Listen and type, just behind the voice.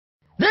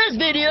This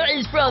video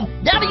is from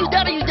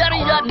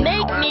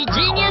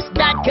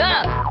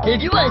www.makemegenius.com.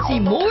 If you want to see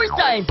more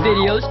science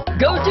videos,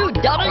 go to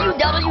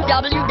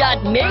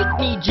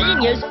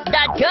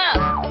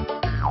www.makemegenius.com.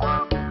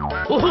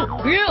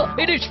 Oh, yeah,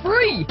 it is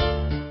free.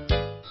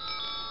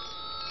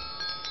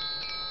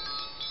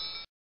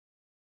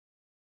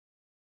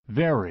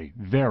 Very,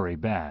 very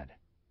bad.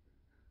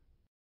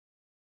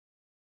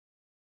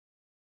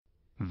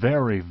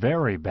 Very,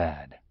 very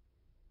bad.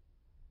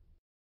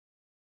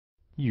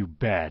 You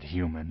bad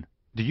human.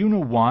 Do you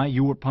know why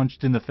you were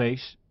punched in the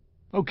face?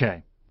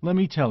 Okay, let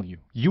me tell you.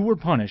 You were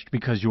punished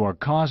because you are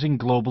causing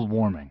global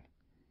warming.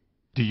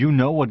 Do you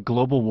know what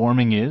global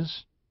warming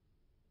is?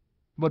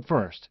 But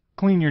first,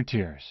 clean your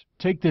tears.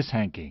 Take this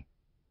hanky.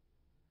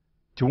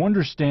 To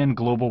understand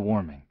global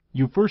warming,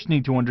 you first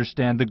need to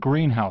understand the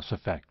greenhouse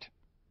effect.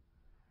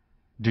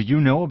 Do you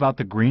know about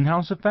the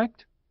greenhouse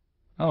effect?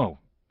 Oh,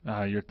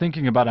 you're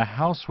thinking about a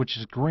house which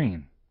is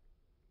green.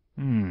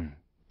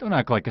 Don't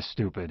act like a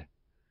stupid.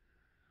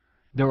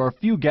 There are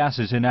few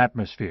gases in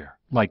atmosphere,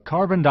 like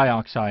carbon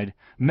dioxide,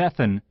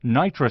 methane,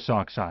 nitrous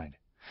oxide.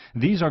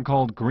 These are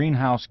called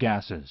greenhouse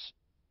gases.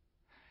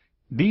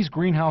 These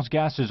greenhouse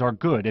gases are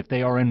good if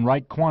they are in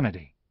right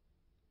quantity.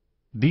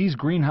 These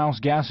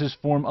greenhouse gases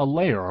form a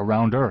layer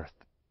around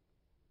Earth.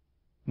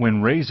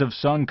 When rays of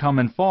sun come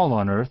and fall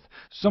on Earth,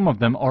 some of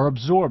them are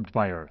absorbed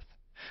by Earth,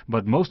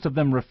 but most of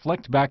them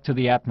reflect back to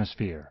the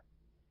atmosphere.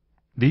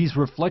 These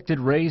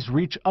reflected rays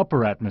reach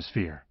upper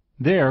atmosphere.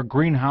 There,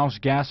 greenhouse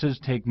gases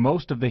take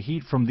most of the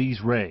heat from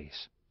these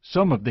rays.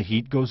 Some of the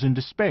heat goes into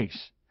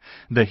space.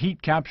 The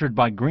heat captured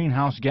by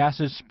greenhouse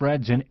gases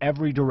spreads in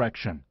every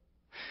direction.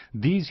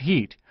 These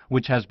heat,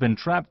 which has been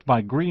trapped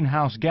by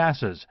greenhouse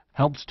gases,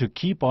 helps to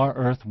keep our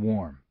Earth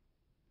warm.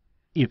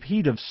 If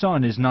heat of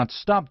sun is not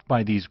stopped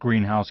by these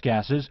greenhouse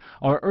gases,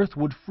 our Earth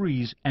would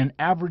freeze and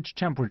average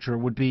temperature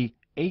would be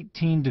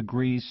 18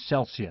 degrees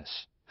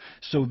Celsius.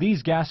 So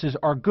these gases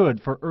are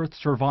good for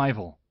Earth's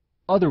survival.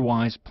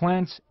 Otherwise,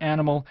 plants,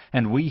 animal,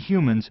 and we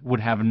humans would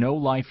have no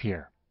life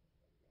here.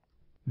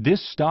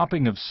 This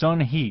stopping of sun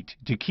heat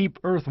to keep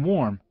Earth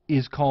warm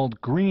is called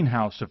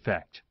greenhouse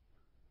effect.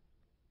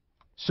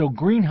 So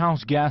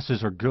greenhouse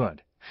gases are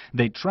good.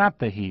 They trap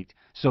the heat,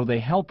 so they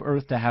help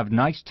Earth to have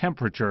nice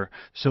temperature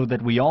so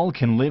that we all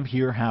can live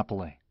here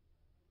happily.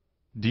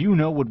 Do you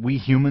know what we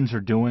humans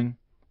are doing?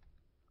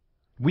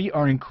 We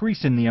are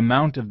increasing the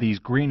amount of these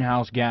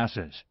greenhouse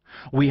gases.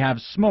 We have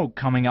smoke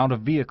coming out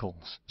of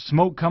vehicles,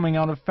 smoke coming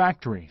out of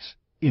factories.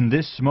 In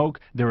this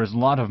smoke, there is a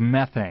lot of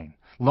methane,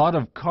 a lot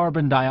of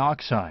carbon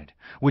dioxide,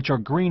 which are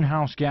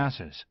greenhouse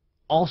gases.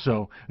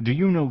 Also, do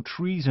you know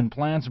trees and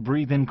plants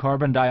breathe in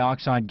carbon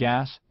dioxide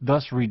gas,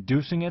 thus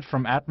reducing it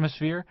from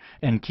atmosphere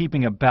and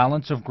keeping a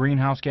balance of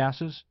greenhouse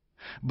gases?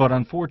 But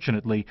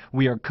unfortunately,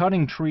 we are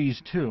cutting trees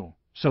too,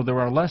 so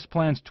there are less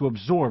plants to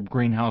absorb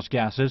greenhouse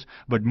gases,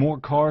 but more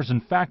cars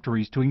and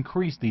factories to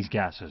increase these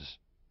gases.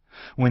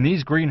 When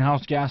these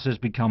greenhouse gases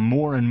become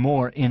more and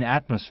more in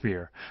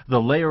atmosphere,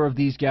 the layer of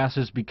these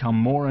gases become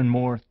more and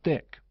more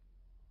thick.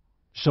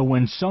 So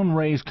when sun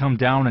rays come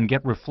down and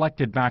get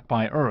reflected back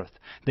by Earth,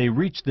 they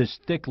reach this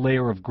thick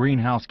layer of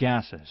greenhouse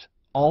gases.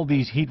 All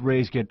these heat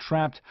rays get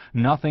trapped,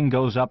 nothing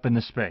goes up in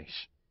the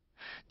space.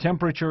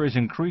 Temperature is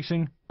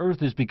increasing,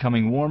 Earth is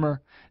becoming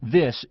warmer.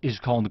 This is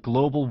called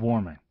global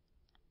warming.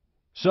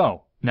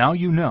 So, now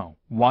you know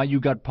why you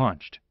got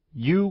punched.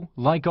 You,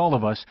 like all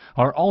of us,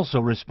 are also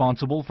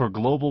responsible for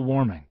global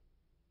warming.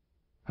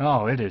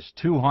 Oh, it is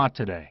too hot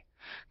today.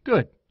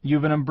 Good,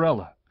 you've an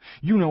umbrella.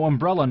 You know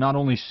umbrella not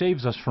only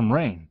saves us from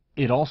rain,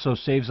 it also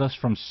saves us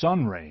from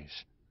sun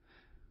rays.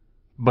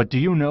 But do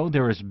you know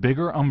there is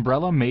bigger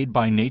umbrella made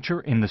by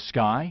nature in the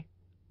sky?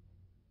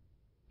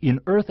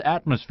 In Earth's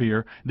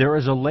atmosphere, there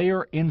is a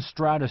layer in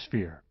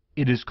stratosphere.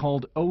 It is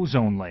called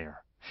ozone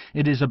layer.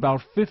 It is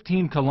about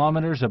 15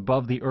 kilometers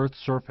above the Earth's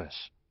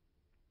surface.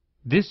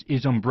 This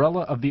is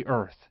umbrella of the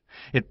Earth.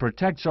 It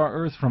protects our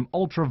Earth from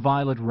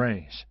ultraviolet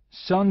rays.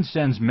 Sun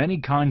sends many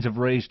kinds of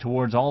rays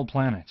towards all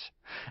planets.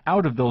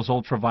 Out of those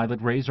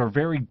ultraviolet rays are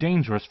very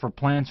dangerous for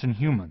plants and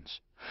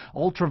humans.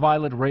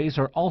 Ultraviolet rays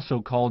are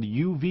also called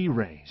UV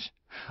rays.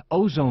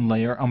 Ozone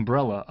layer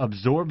umbrella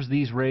absorbs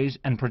these rays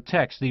and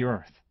protects the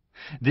Earth.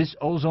 This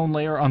ozone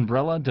layer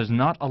umbrella does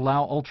not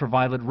allow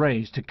ultraviolet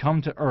rays to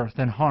come to Earth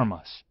and harm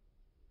us.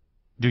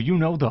 Do you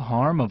know the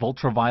harm of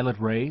ultraviolet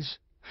rays?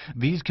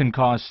 These can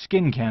cause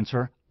skin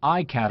cancer,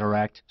 eye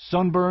cataract,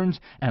 sunburns,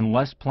 and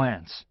less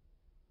plants.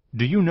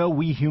 Do you know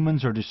we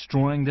humans are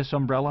destroying this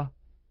umbrella?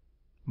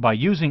 By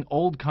using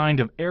old kind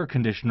of air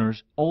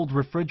conditioners, old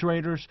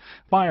refrigerators,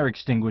 fire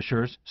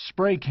extinguishers,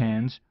 spray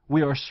cans,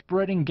 we are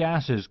spreading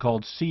gases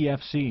called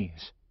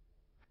CFCs.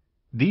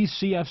 These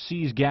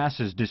CFCs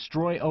gases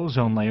destroy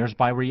ozone layers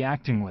by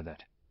reacting with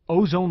it.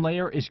 Ozone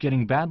layer is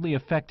getting badly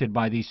affected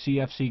by these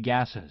CFC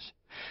gases.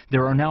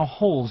 There are now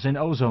holes in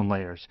ozone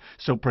layers,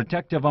 so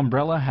protective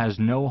umbrella has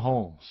no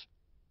holes.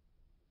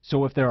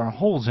 So if there are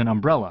holes in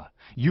umbrella,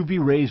 UV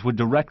rays would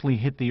directly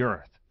hit the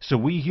Earth, so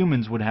we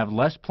humans would have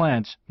less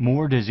plants,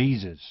 more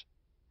diseases.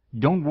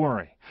 Don't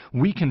worry,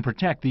 we can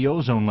protect the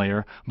ozone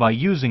layer by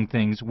using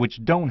things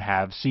which don't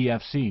have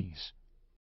CFCs.